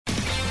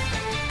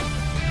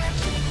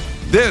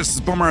This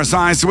is Boomer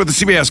Esiason with the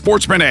CBS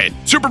Sports Minute.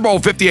 Super Bowl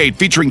 58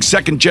 featuring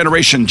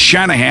second-generation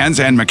Shanahans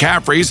and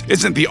McCaffreys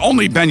isn't the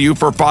only venue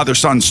for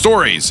father-son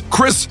stories.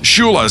 Chris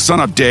Shula,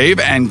 son of Dave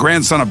and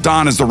grandson of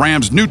Don, is the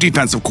Rams' new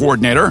defensive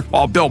coordinator,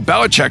 while Bill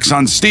Belichick's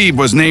son Steve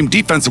was named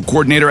defensive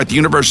coordinator at the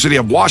University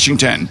of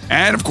Washington.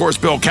 And, of course,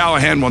 Bill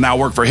Callahan will now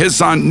work for his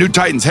son, new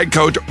Titans head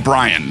coach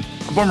Brian.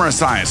 Boomer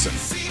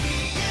Esiason.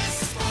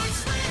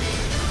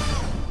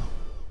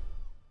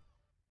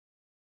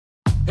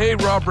 Hey,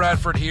 Rob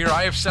Bradford here.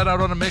 I have set out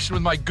on a mission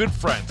with my good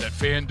friends at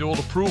FanDuel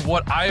to prove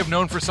what I have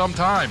known for some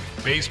time.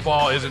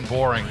 Baseball isn't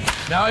boring.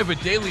 Now I have a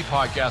daily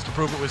podcast to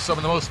prove it with some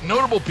of the most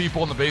notable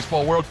people in the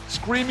baseball world,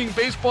 screaming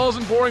baseball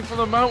isn't boring from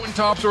the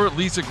mountaintops, or at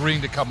least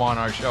agreeing to come on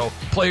our show.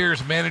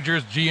 Players,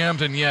 managers,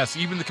 GMs, and yes,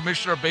 even the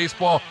commissioner of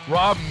baseball,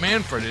 Rob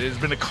Manfred. It has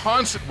been a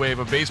constant wave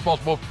of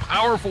baseball's most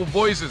powerful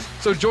voices.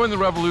 So join the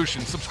revolution.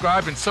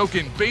 Subscribe and soak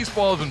in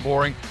Baseball Isn't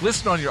Boring.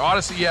 Listen on your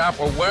Odyssey app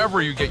or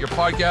wherever you get your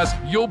podcasts.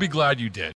 You'll be glad you did.